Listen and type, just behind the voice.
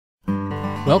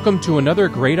Welcome to another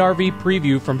great RV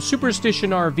preview from Superstition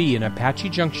RV in Apache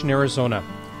Junction, Arizona.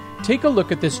 Take a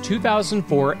look at this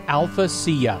 2004 Alfa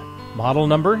Sia, model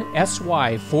number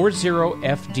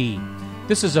SY40FD.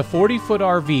 This is a 40-foot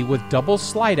RV with double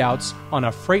slide-outs on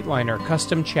a freightliner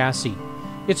custom chassis.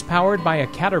 It's powered by a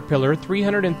Caterpillar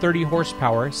 330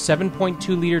 horsepower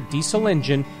 7.2-liter diesel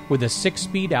engine with a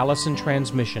 6-speed Allison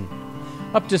transmission.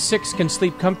 Up to 6 can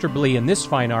sleep comfortably in this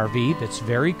fine RV that's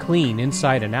very clean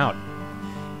inside and out.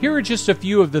 Here are just a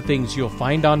few of the things you'll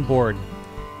find on board.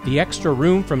 The extra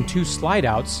room from 2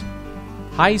 slide-outs,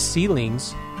 high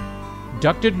ceilings,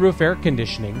 ducted roof air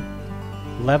conditioning,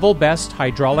 level best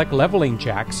hydraulic leveling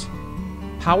jacks,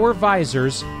 power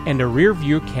visors, and a rear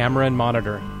view camera and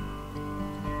monitor.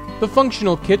 The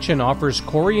functional kitchen offers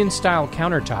Korean-style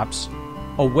countertops,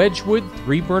 a Wedgwood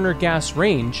 3-burner gas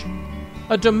range,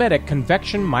 a Dometic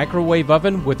convection microwave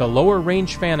oven with a lower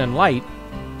range fan and light,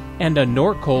 and a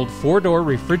Norcold 4-door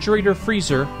refrigerator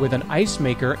freezer with an ice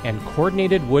maker and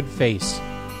coordinated wood face.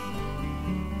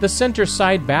 The center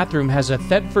side bathroom has a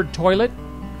Thetford toilet,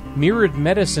 mirrored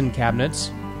medicine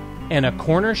cabinets, and a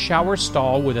corner shower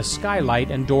stall with a skylight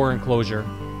and door enclosure.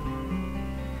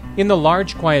 In the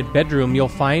large quiet bedroom you'll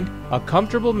find a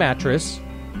comfortable mattress,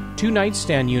 2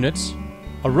 nightstand units,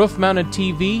 a roof-mounted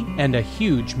TV, and a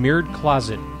huge mirrored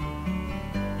closet.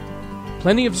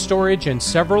 Plenty of storage and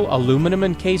several aluminum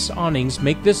encased awnings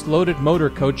make this loaded motor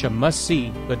coach a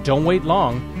must-see, but don't wait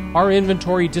long, our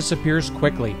inventory disappears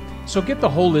quickly. So get the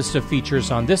whole list of features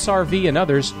on this RV and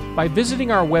others by visiting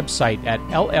our website at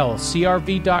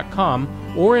llcrv.com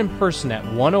or in person at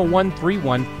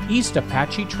 10131 East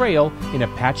Apache Trail in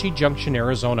Apache Junction,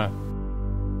 Arizona.